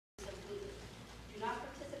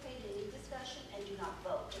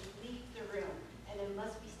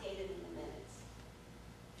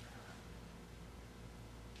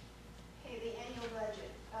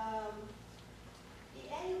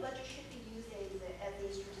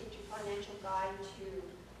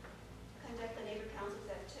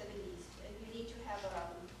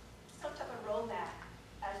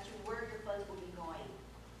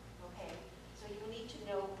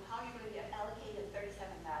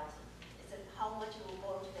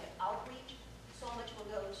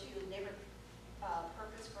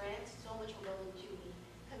much will go into the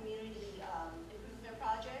community improvement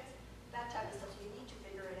projects, that type of stuff. So you need to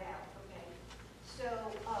figure it out, okay? So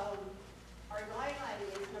our guideline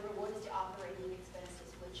is, number one is the operating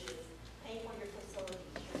expenses, which is paying for your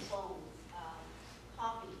facilities, your phones,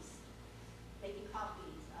 copies, making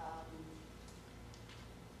copies,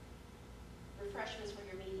 refreshments for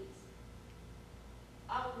your meetings.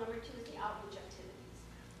 Number two is the outreach activities.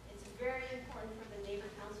 It's very important for the neighbor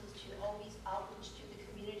councils to always outreach to the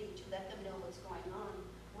community to let them know what's going on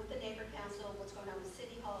with the neighbor council, what's going on with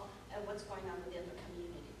City Hall, and what's going on within the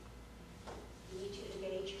community. You need to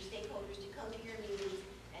engage your stakeholders to come to your meetings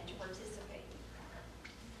and to participate.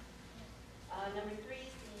 Number three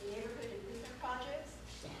is the neighborhood improvement projects.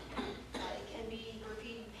 It can be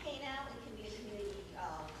graffiti paint out, it can be a community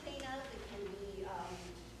cleanup, it can be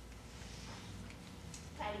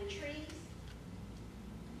planting trees,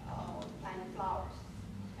 planting flowers.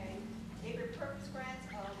 Okay. Neighborhood purpose grants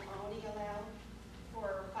are only allowed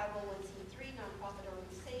for 501c3 nonprofit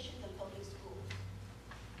organizations and public schools.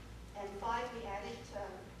 And five, we added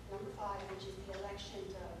number five, which is the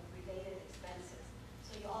election-related expenses.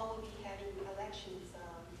 So you all will be having elections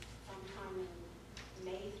sometime in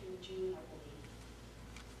May through June, I believe.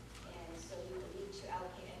 And so you will need to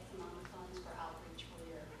allocate X amount of funds for outreach for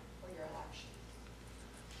your election.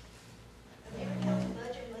 The neighbor council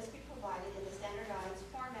budget must be provided in the standardized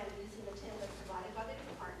format using the template provided by the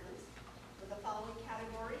departments with the following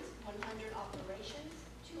categories: 100 operations,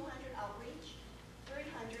 200 outreach,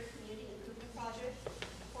 300 community improvement projects,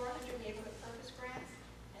 400 neighborhood purpose grants,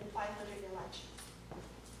 and 500 elections.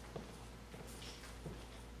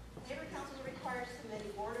 Neighbor councils are required to submit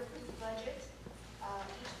a board-approved budget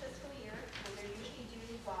each fiscal year, and they're usually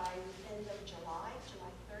due by the end of July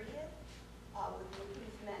 30th, with the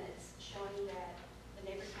approved minutes showing that the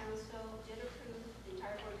neighbor council did approve, the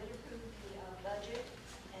entire board did approve the budget,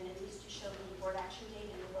 and it needs to show the board action date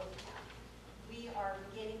and the vote count. We are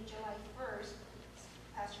beginning July 1st,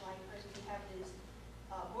 past July 1st, we have this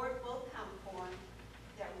board vote count form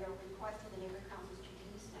that we are requesting the neighbor councils to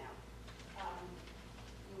use now.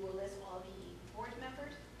 We will list all the board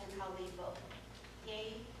members and how they vote.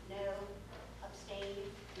 Yay, no, abstain,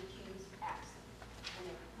 recuse, absent, and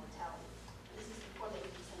it will tell you. This is before they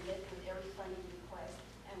can submit with every funding request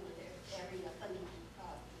and with every funding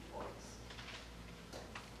reports.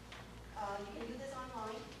 You can do this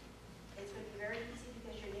online. It's going to be very easy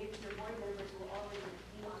because your board members will already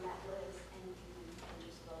be on that list, and you can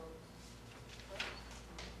just vote.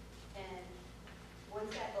 And once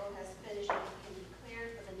that vote has finished, it can be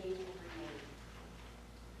cleared for the name to remain.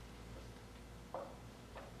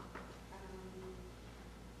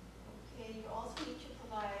 Okay, you also need to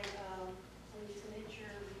provide, when you submit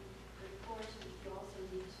your reports, you also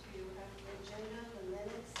need to have the agenda, the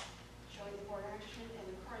minutes, showing the board action, and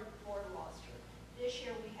the current board roster. This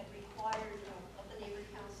year we had required of the neighbor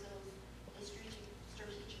councils a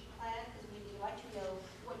strategic plan, because we would like to know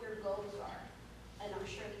what your goals are. And I'm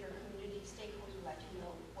sure that your community stakeholders would like to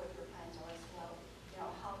know what your plans are as well. You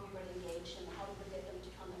know, how you're going to engage and how you're going to get them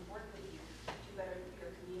to come and work with you to better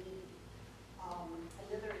your community.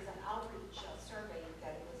 Another is an outreach survey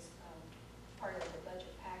that was part of the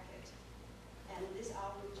budget packet. And this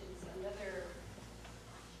outreach is another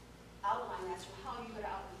outline as to how you're going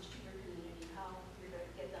to outreach to your community, how you're going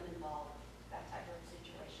to get them involved, that type of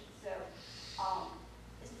situation. So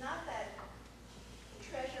it's not that the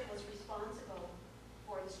treasurer was responsible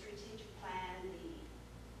for the strategic plan,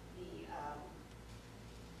 the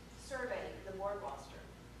survey, the board roster.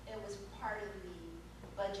 It was part of the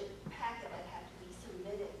budget packet that had to be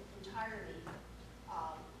submitted entirely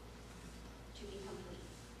to be complete.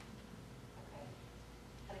 Okay.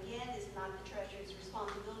 And again, it's not the treasurer's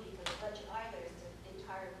responsibility for the budget either. It's the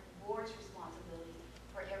entire board's responsibility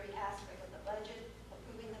for every aspect of the budget,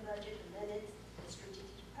 approving the budget, the minutes, the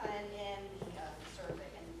strategic plan, and the survey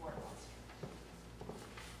and the board roster.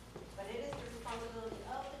 But it is the responsibility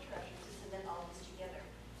of the treasurer to submit all this together.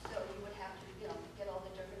 So you would have to, get all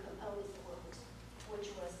the different components that which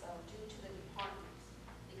was due to the departments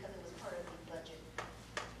because it was part of the budget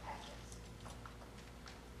packets.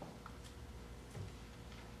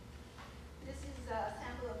 This is a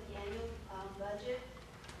sample of the annual budget.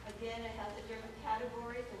 Again, it has the different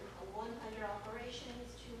categories of 100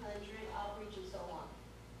 operations, 200 outreach, and so on.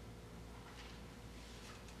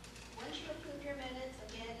 Once you approve your minutes,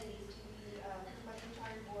 again, it needs to be approved by the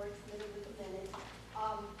entire board, submitted with the minutes.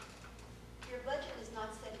 Your budget is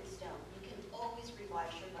not set in stone. You can always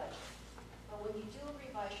revise your budget. But when you do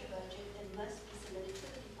revise your budget, it must be submitted to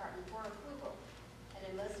the department for approval. And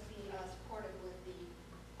it must be supported with the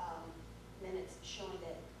minutes showing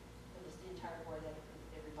that it was the entire board that approved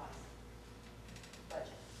the revised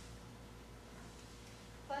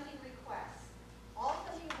funding requests. All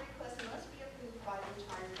funding requests must be approved by the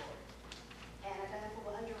entire board and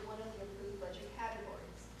identifiable under one of the approved budget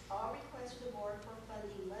categories. All requests to the board for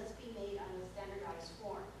funding must be made on a standardized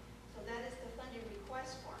form. So that is the funding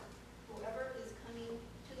request form. Whoever is coming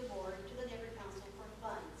to the board, to the neighborhood council for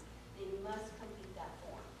funds, they must complete that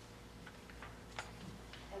form.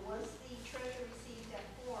 And once the treasurer receives that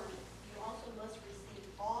form, you also must receive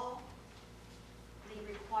all the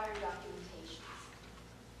required documentations.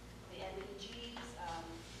 The NPGs,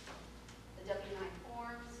 the W-9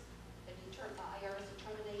 forms, the IRS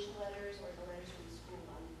determination letters, or the letters from the school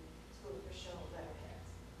on school official letterheads.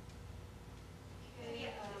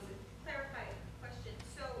 Okay, Clarify question.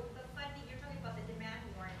 So the funding, you're talking about the demand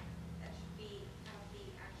warrant, that should be the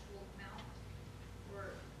actual amount,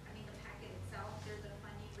 or, I mean, the packet itself, there's a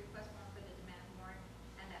funding request form for the demand warrant,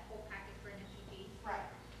 and that whole packet for an MPG? right.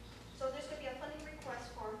 So there's going to be a funding request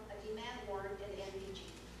form, a demand warrant, and the NPG.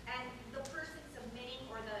 And the person submitting,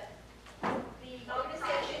 or the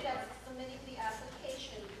Organization that's submitting the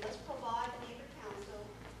application must provide the neighborhood council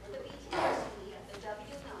with the BTRC, the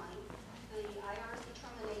W-9, the IRS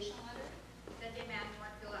determination letter. the demand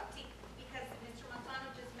warrant fill out? See, because Mr.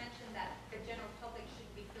 Manzano just mentioned that the general public should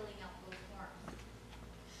be filling out those forms.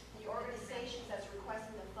 The organization that's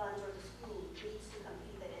requesting the funds or the school needs to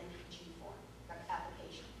complete the NPG form, the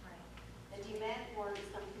application. Right. The demand warrant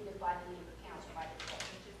is completed by the neighborhood council, by the clerk.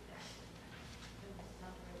 Which is that.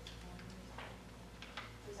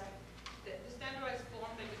 Is that The standardized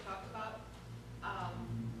form that you talked about,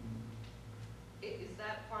 is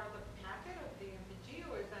that part of the packet of the MPG,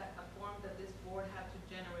 or is that a form that this board had to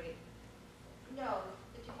generate? No,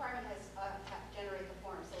 the department has generated the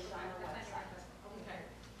form, so it's on our website. Okay.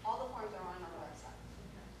 All the forms are on our website.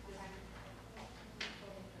 Okay.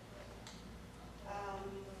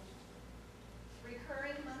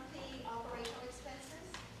 Recurring monthly operational expenses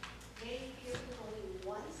may be approved only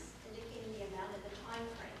once, indicating the amount and the time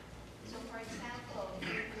frame. So for example, if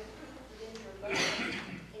you approve within your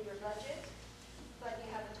budget, but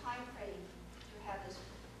you have a time frame to have this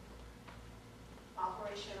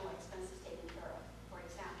operational expenses taken care of. For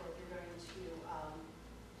example, if you're going to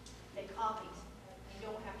make copies, you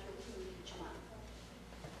don't have to approve each month.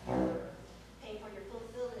 Paying for your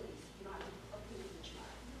facilities, you don't have to approve each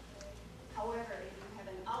month. However, if you have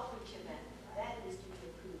an outreach event, that needs to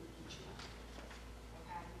be approved each month.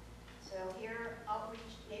 Okay? So here,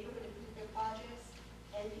 outreach, neighborhood improvement projects,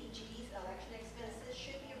 NPGs, election expenses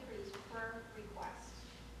should be approved per request.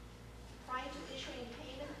 Prior to issuing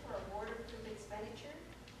payment for a board-approved expenditure,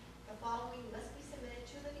 the following must be submitted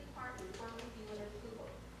to the department for review and approval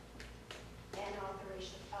and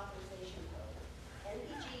authorization code.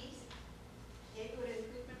 NPGs, neighborhood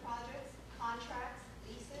improvement projects, contracts,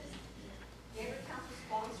 leases, neighborhood council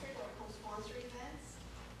sponsored or co-sponsored events,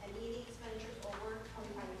 and meeting expenditures over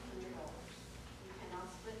 $2,500. You cannot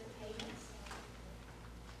split the payments.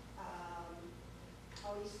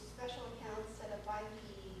 All these special accounts set up by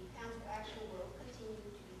the council action will continue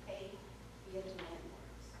to be paid via demand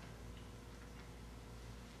warrants.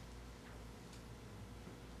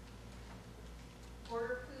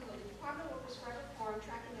 Board approval. The department will prescribe a form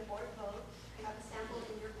tracking the board vote. You have a sample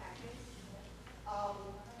in your packets,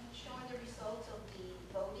 showing the results of the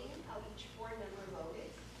voting, how each board member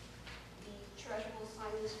voted. The treasurer will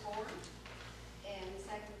sign this form, and the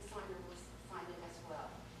second signer will sign it as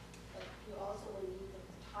well. But you also will need the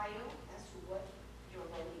title as to what you're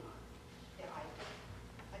voting on, the item,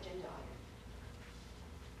 agenda item.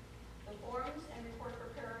 The forms and report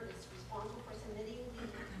preparer is responsible for submitting the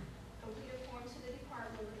completed forms to the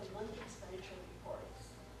department with the monthly expenditure reports.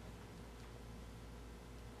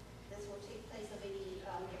 This will take place of any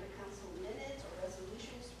neighborhood council minutes or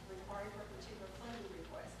resolutions required for a particular funding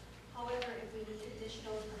request. However, if we need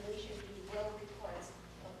additional information, we will request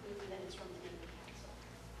approved minutes from the neighborhood council.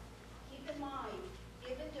 Keep in mind,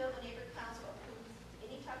 even though the neighborhood council approves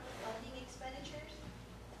any type of funding expenditures,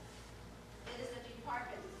 it is the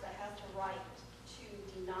department that has the right to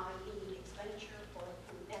deny any expenditure or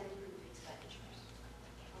approve and approve expenditures.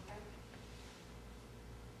 Okay?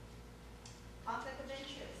 Conflict of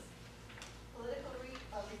interest. Political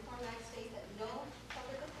Reform Act states that no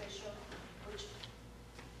public official, which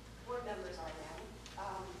board members are now,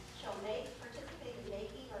 shall make, participate in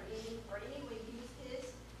making, or any way use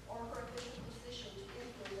his or her official position to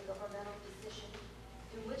influence a governmental decision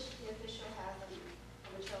in which the official has an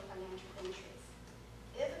original financial interest.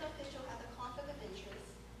 If an official has a conflict of interest,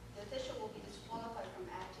 the official will be disqualified from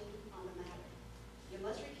acting on the matter. You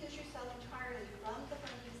must recuse yourself entirely from the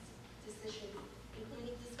funding decision,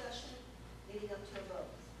 including discussion leading up to a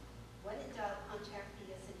vote. When in doubt, contact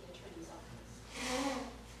the city attorney's office.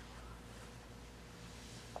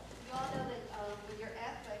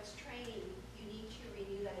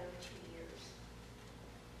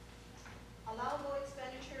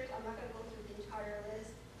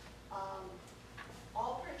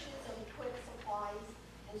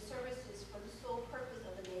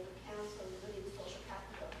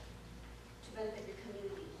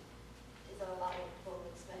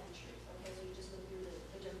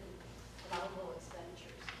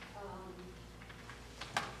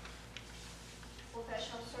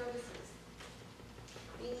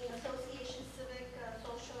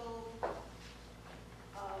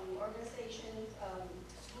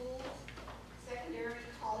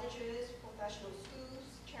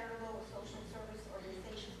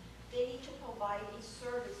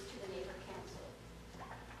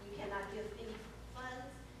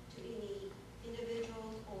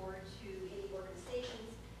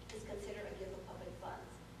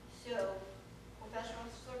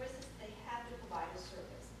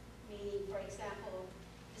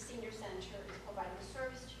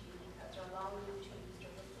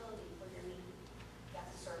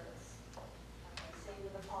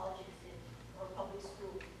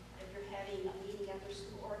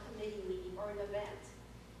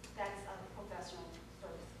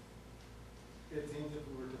 It seems if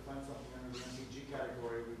we were to fund something under the MPG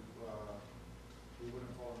category, we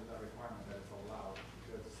wouldn't fall under that requirement that it's allowed,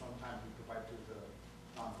 because sometimes we provide to the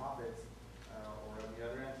nonprofits, or any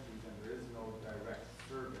other entities, and there is no direct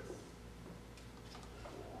service.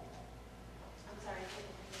 I'm sorry, I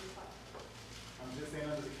didn't quite. I'm just saying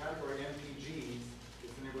under the category MPGs,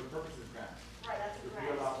 it's the neighborhood purposes grant. Right, that's a If grant.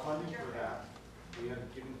 we allow funding for Different. that, we have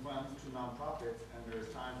given funds to nonprofits, and there's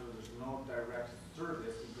times where there's no direct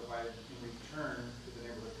service being provided in return to the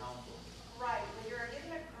neighborhood council. Right, when you're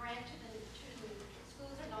giving a grant to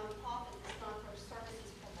schools or nonprofits, it's not for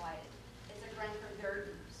services provided. It's a grant for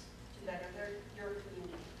their use, to better your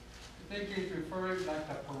community. I think he's referring like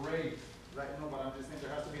a parade. Right, no, but I'm just saying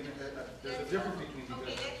there has to be, there's a difference between these.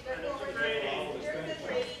 Okay, There's no Trade. Here's the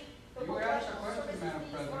trade. The You asked a professional question, services Madam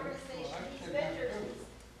needs President. organization, Well, I these said that vendors, too. these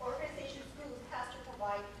organization schools has to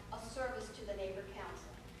provide a service to the neighbor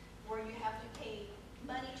council, where you have to pay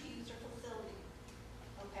money to use their facility,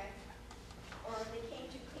 okay? Or if they came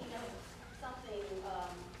to clean up something,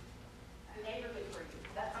 neighborhood for you,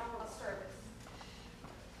 that's a service.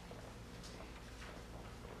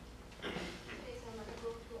 Okay, so I'm gonna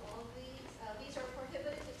go through all of these. These are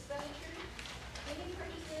prohibited expenditures. Any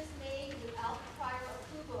purchases made without prior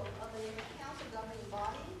approval of the neighborhood council governing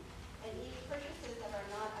body, and any purchases that are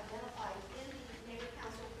not identified in the neighborhood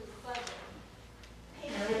council approved budget.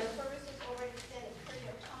 Payment of services over an extended period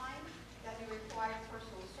of time that may require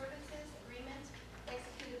personal services agreements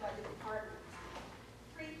executed by the department.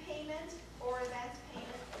 Prepayment or advance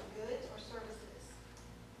payment of goods or services.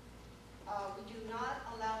 We do not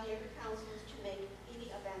allow neighborhood councils to make any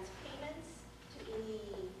advance payments to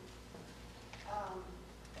any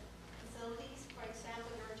facilities. For example,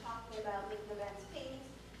 you're talking about making advance payments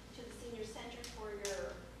to the senior center for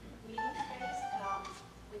your meeting space.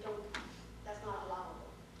 We don't, that's not allowable.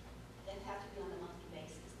 It has to be on a monthly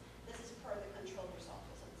basis. This is per the controller's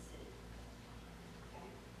office of the city. Okay.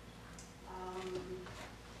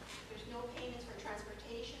 There's no payments for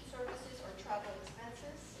transportation services or travel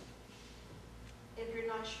expenses. If you're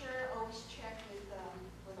not sure, always check with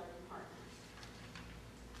our department.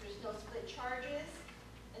 There's no split charges.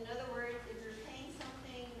 In other words, if you're paying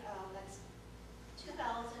something that's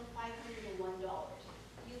 $2,501,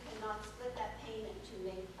 you cannot split that payment to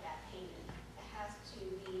make that payment. It has to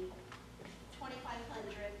be $2,500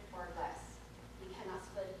 or less. You cannot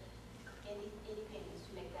split any payments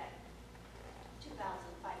to make that $2,501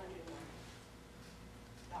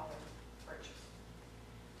 purchase.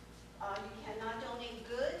 You cannot donate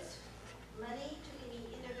goods, money to any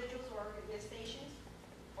individuals or organizations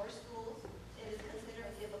or schools. It is considered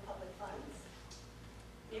a gift of public funds.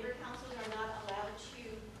 Neighbor councils are not allowed to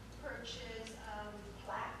purchase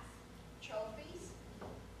plaques, trophies,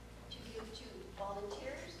 to give to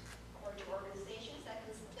volunteers or to organizations. That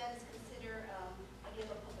is considered a gift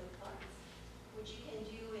of public funds. What you can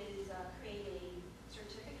do is create a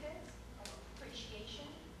certificate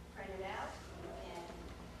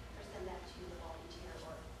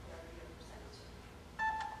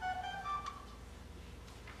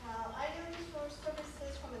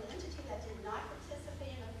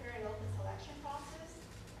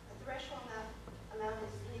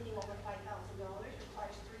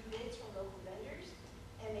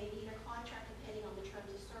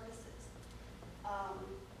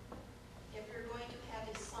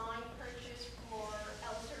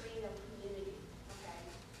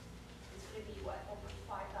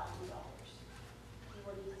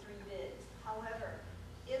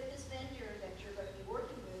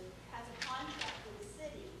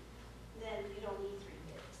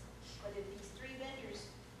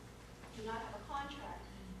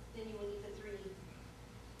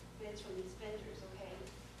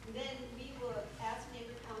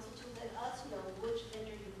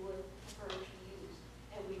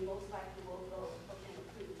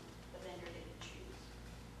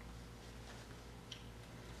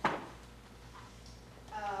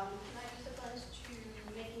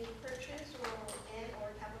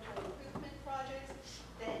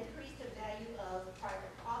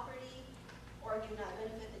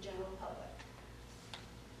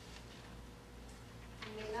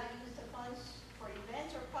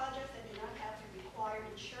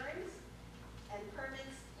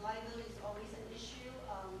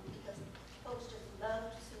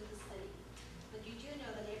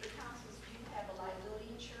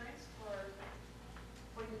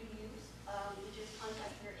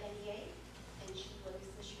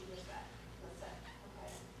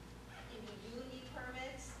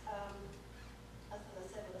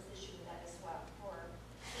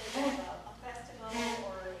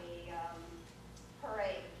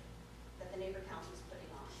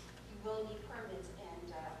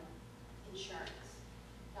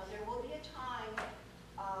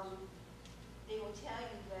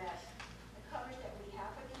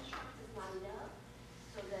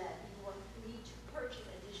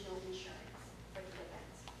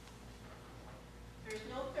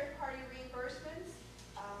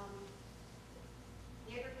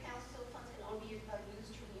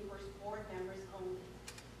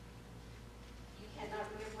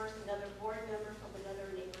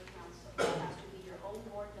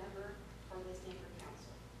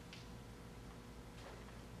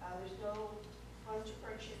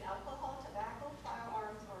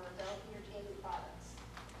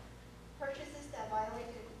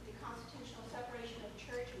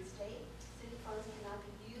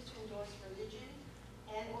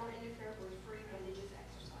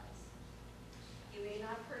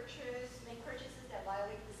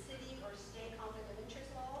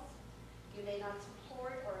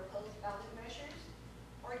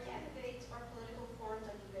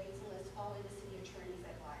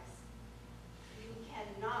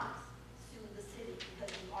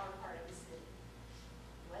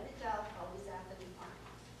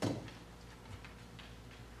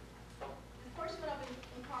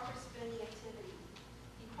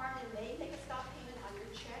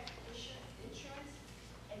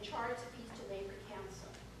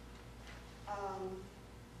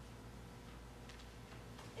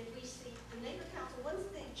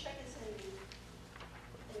the check is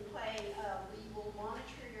in play, we will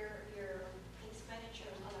monitor your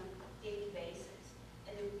expenditures on a daily basis.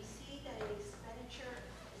 And if we see that an expenditure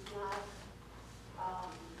is not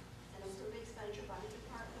an approved expenditure by the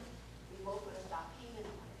department, we will put a stop payment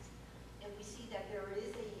on it. If we see that there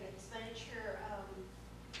is a expenditure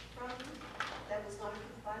that was not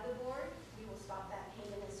approved by the board, we will stop that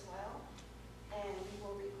payment as well. And we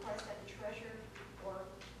will request that the treasurer or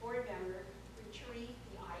board member retrieve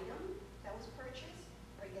the item that was purchased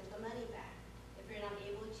or get the money back. If you're not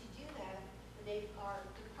able to do that, then our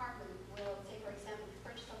department will, say for example, you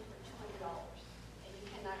purchase something for $200 and you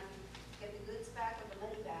cannot get the goods back or the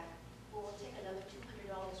money back, we will take another $200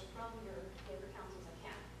 from your neighbor council's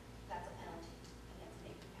account. That's a penalty against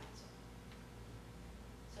neighbor council.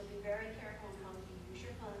 So be very careful on how you use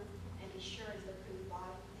your funds and be sure it's approved by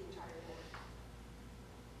the entire board.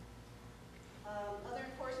 Other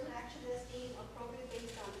enforcement action is deemed appropriate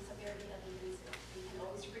based on the severity of the incident. We can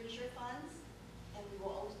always freeze your funds, and we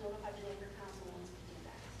will always notify the neighbor council once we do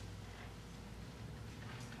that.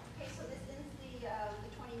 Okay, so this ends the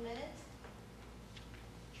 20 minutes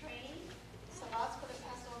training. Salas would have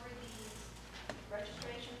passed over the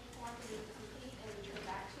registration form for you to complete and return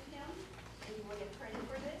back to him, and you will get credit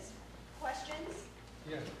for this. Questions?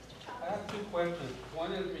 Yes. Mr. I have Chavez? two questions.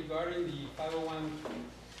 One is regarding the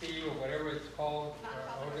 501c or whatever it's called,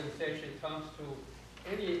 organization comes to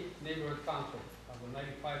any neighborhood council of the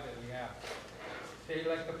 95 that we have. Say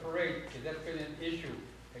like the parade, because that's been an issue,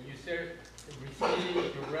 and you said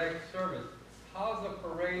receiving direct service. How's the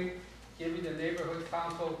parade giving the neighborhood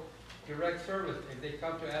council direct service if they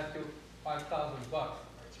come to ask you $5,000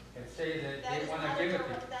 and say that they want to give it to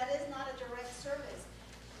you? That is not a direct service.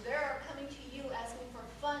 They're coming to you asking for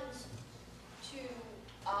funds to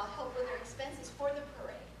help with their expenses for the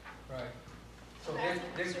parade. Right. So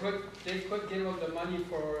they could give them the money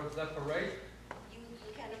for the parade? You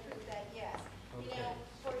can approve that, yes. You Okay. know,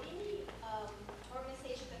 for any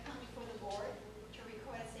organization that comes before the board to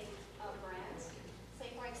request a grant, say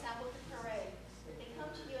for example the parade, they come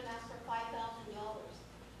to you and ask for $5,000.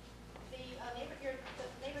 The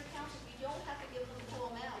neighbor council, you don't have to give them the full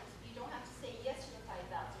amount. You don't have to say yes to the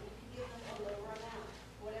 $5,000. You can give them a lower amount,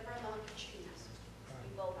 whatever amount you choose. We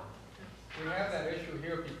vote on. We have that issue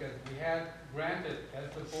here because we had granted as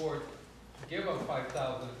the board to give them $5,000,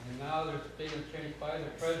 and now there's been a change by the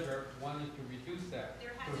treasurer wanting to reduce that There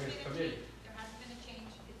to hasn't his been a committee. change, there hasn't been a change.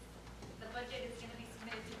 The budget is gonna be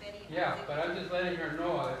submitted to Betty. and Yeah, Isaac. but I'm just letting her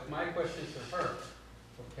know, that's my question to her,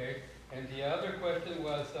 okay? And the other question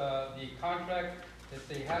was, the contract that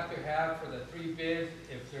they have to have for the 3 bids,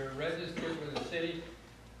 if they're registered with the city,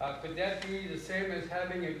 could that be the same as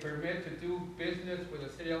having a permit to do business with the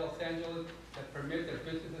city of Los Angeles, that permit that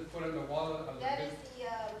businesses put on the wall of the That is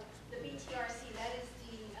business? the BTRC, that is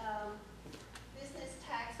the business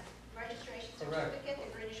tax registration Correct. certificate,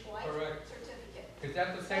 the British White Correct. certificate. Is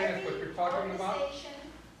that the same as what you're talking about? Every organization,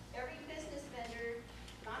 every business vendor,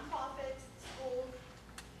 nonprofits, schools,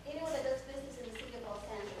 anyone that does business in the city of Los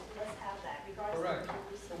Angeles must have that, regardless Correct. of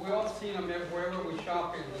the So we all seen them wherever we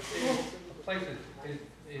shop in the city places.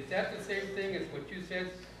 Is that the same thing as what you said,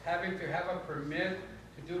 having to have a permit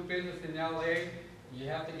to do business in LA? You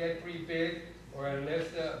have to get 3 bids, or unless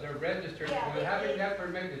they're registered. Yeah, Well, they- having that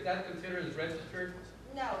permit, is that considered as registered?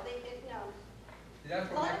 No, no. That's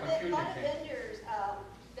A where lot my of confusion came. vendors,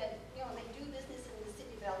 that, they do business in the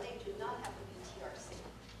city of LA do not have the BTRC.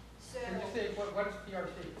 So Can you say, what is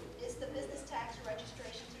TRC? it's the business tax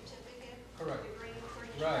registration certificate. Correct. The green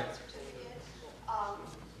Right. certificate.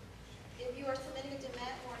 If you are submitting a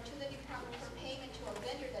demand warrant to the department for payment to a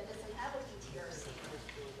vendor that doesn't have a BTRC,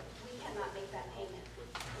 we cannot make that payment.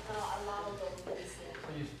 We're not allowed those bids in. So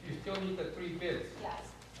you still need the 3 bids? Yes.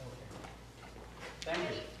 Okay. Thank you.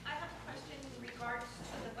 Betty, I have a question in regards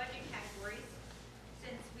to the budget categories,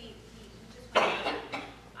 since we just went over.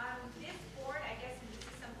 This board, I guess, and this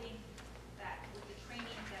is something that with the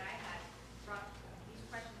training that I had, brought these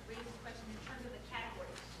questions, raised these questions in terms of the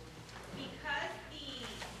categories. Because the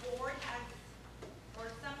board has, or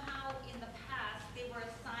somehow in the past, they were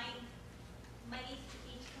assigned money to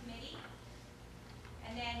each committee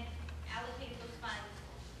and then allocated those funds,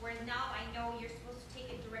 whereas now I know you're supposed to take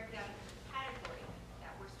it directly out of the category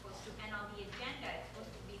that we're supposed to, and on the agenda, it's supposed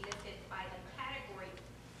to be listed by the category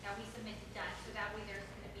that we submit to done, so that way there's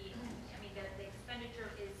gonna be, the expenditure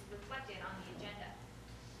is reflected on the agenda.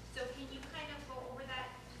 So can you kind of go over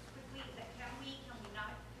that just quickly, that can we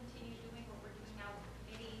not continue doing what we're doing now with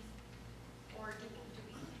committees, or do we?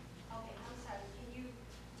 Okay, I'm sorry, can you,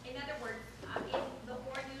 In other words, in the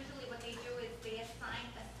board, usually what they do is they assign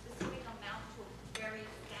a specific amount to various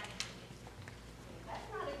standing committees. that's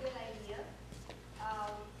not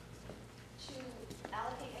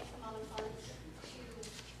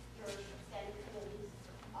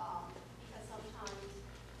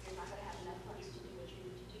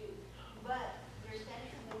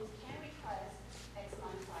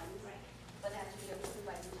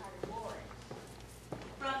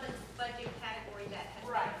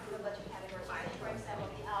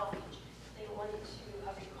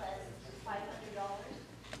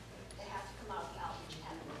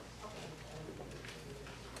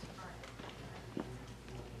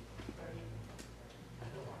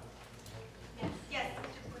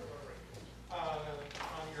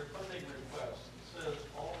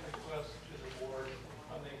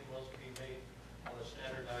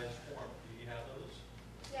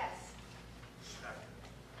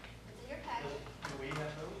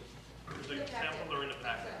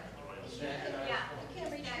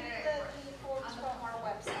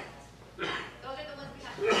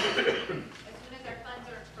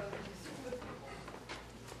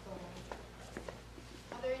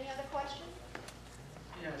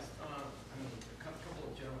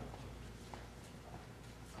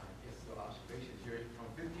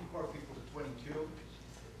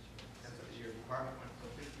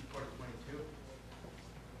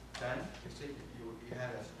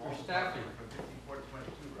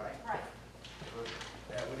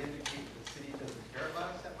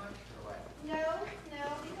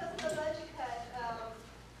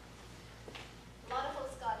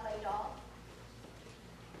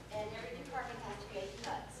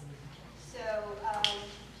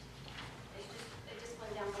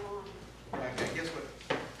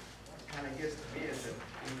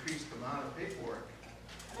of paperwork.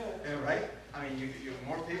 Yeah, right? I mean, you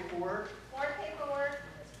more paperwork, More paperwork.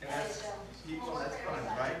 and that's, people, more that's fun,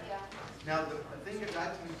 oversight, right? Yeah. Now, the thing that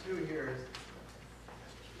got to me too here is,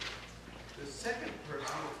 the second person,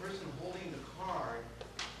 the person holding the card,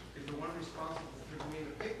 is the one responsible for doing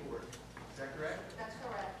the paperwork. Is that correct? That's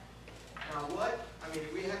correct. Now what, I mean,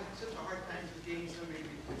 we had such a hard time just getting somebody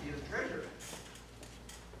to be the treasurer.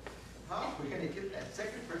 How are we gonna get that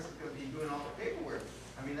second person gonna be doing all the paperwork?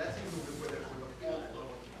 I mean, that seems where the falls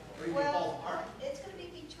Well, apart. it's gonna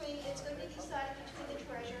be decided between the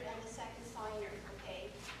treasurer and the second signer, okay?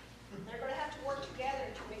 They're gonna have to work together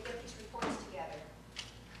to make up these reports together.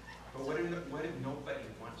 But what if nobody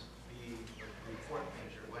wants to be the report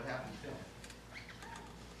manager? What happens then?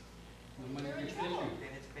 The money You're in gets trouble. issued.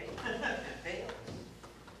 Then it's failed. It fails.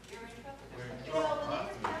 You're in trouble. We're in You know, trouble, the huh?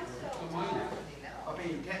 neighbor council. Some money. I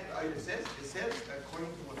mean, you can't, it says,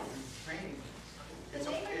 according to what the training, it's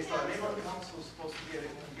The a neighbor neighborhood council- council is supposed to get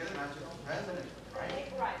it together, not just the president, right?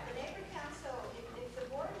 Right, the neighbor council, if the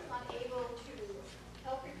board is not able to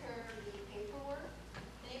help prepare the paperwork,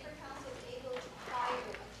 the neighbor council is able to hire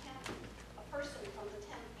a person from the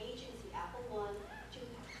temp agency, Apple One,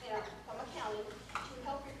 from accounting, to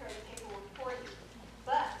help prepare the paperwork for you.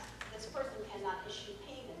 But this person cannot issue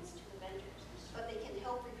payments to the vendors, but they can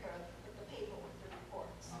help prepare the paperwork, the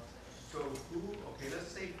reports. So who, okay,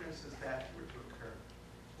 let's say for instance that were to occur.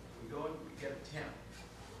 We go and we get a temp,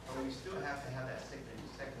 but we still have to have that second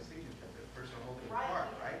signature, the person holding the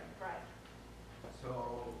card, right? Right.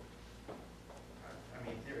 So, I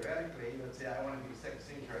mean theoretically, let's say I want to be the second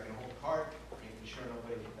signature, I can hold the card, making sure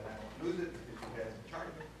nobody, that I don't lose it because you guys are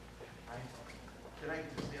charging me, right? Then I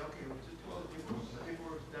can just say, okay, we'll just do all the paperwork, when the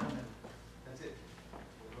paperwork's done, and that's it.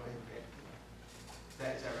 We'll go ahead and get it.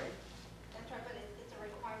 Is that right? That's right, but it's a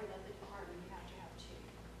requirement of the department, you have to have two.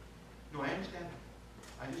 No, I understand.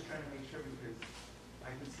 I'm just trying to make sure because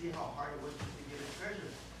I can see how hard it was just to get a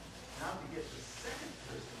treasurer. Now to get the second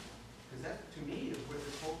person, because that to me is where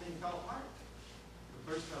this whole thing fell apart. The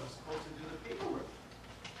person that was supposed to do the paperwork.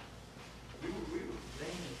 We were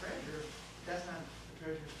blaming the treasurer, that's not the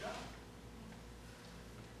treasurer's job.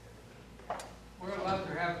 We're allowed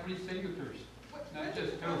to have 3 signatures, not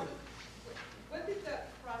just 2. When did the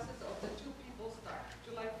process of the 2 people start?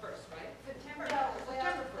 July 1st, right? September. No, well,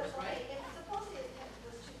 September 1st, right? okay, it's supposedly it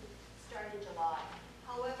was to start in July.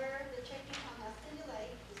 However, the checking account has been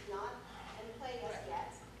delayed, it's not in play as yet.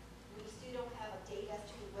 We still don't have a date as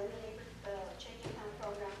to when the checking account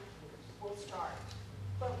program will start.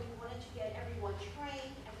 But we wanted to get everyone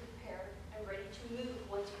trained and prepared and ready to move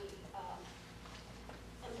once we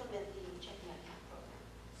implement the checking account program.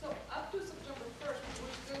 So up to September 1st, we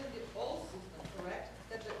were still in the old system, correct?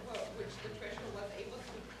 Which the treasurer was able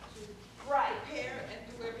to Right. prepare and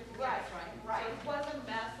do everything Right, else, right? right. So it wasn't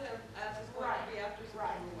massive as it's going to be after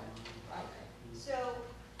Right, September 1. Okay. So,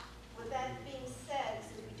 with that being said,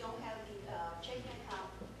 since we don't have the checking account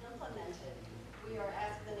implemented, we are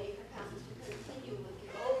asking the neighbor councils to continue with the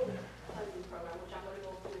old funding program, which I'm going to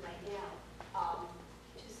go through right now,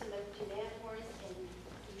 to submit demand warrants and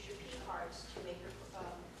use your P cards to make your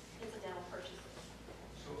incidental purchases.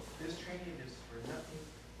 So this training is for nothing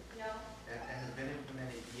No? that hasn't been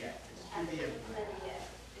implemented yet. It's to Hasn't be been implemented. implemented yet.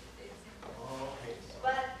 Oh, okay. So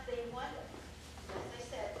But they want, as I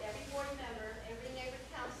said, every board member, every neighbor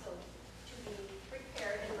council to be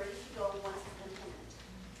prepared and ready to go once it's implemented.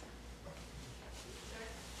 Sir?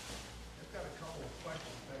 I've got a couple of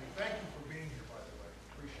questions, Betty. Thank you for being here, by the way.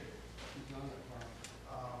 Appreciate it. It's not that far.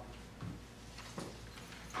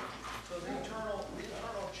 So the internal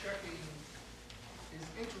checking is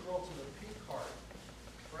integral to the P card,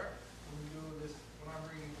 correct? When we do this, when I'm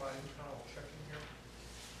reading by internal checking here?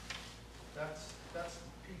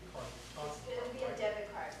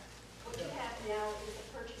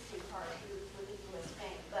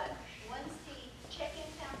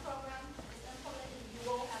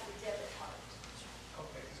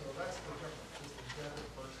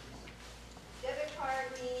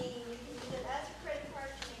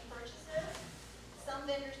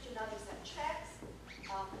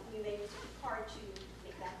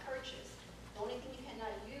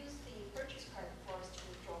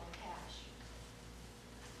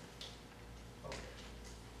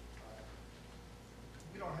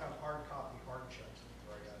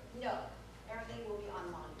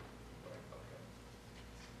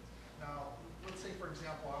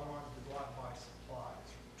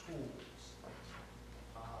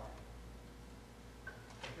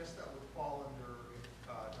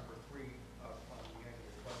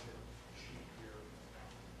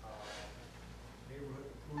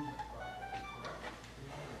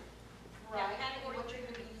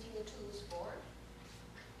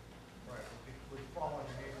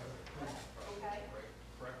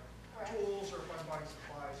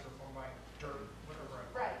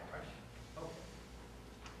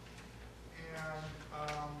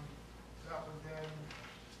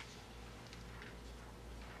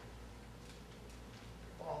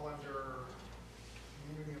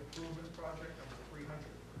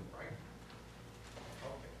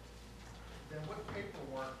 then what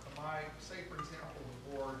paperwork, say for example, the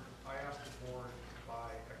board, I asked the board to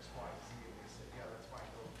buy X, Y, Z, and they said, yeah, that's fine,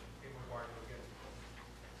 go, it required to get it.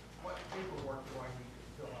 What paperwork do I need to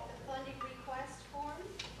fill out? The funding request form,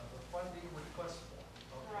 The funding request form,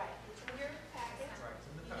 okay. right, it's in your packet. Right, it's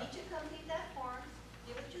in the You need packet. to complete that form,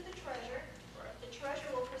 give it to the treasurer. Right. The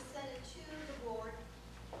treasurer will present it to the board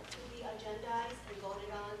to be agendized and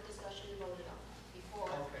voted on, discussion and voted on before.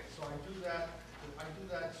 Okay, so I do that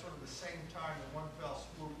sort of the same time in one fell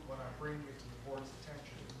swoop when I bring it to the board's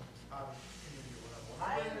attention, out of committee or whatever. When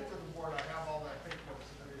I bring it to the board, I have all that paperwork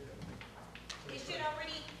submitted in. It should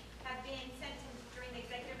already have been sent in during the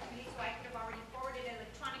executive committee, so I could have already forwarded it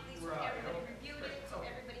electronically, so Right, everybody okay. reviewed it, so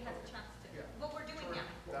everybody has a chance to, Yeah. what we're doing now.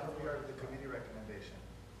 That'll be the committee recommendation.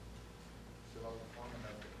 Fill out the form and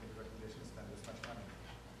the committee recommendation, spend this much money.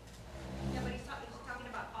 Yeah, but he's talking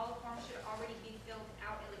about all the forms should already be filled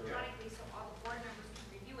out electronically, so all the board members can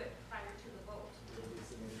review it prior to the vote, It'll be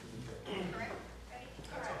submitted to the judge. correct? Ready?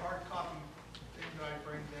 That's a hard copy thing that I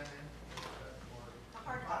bring then in, or, A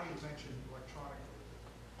hard Connie copy. mentioned electronically.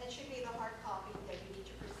 It should be the hard copy that you need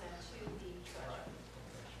to present to the treasurer.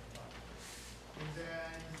 And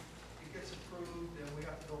then it gets approved and we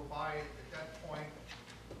have to go buy it at that point.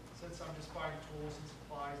 Since I'm just buying tools and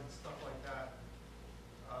supplies and stuff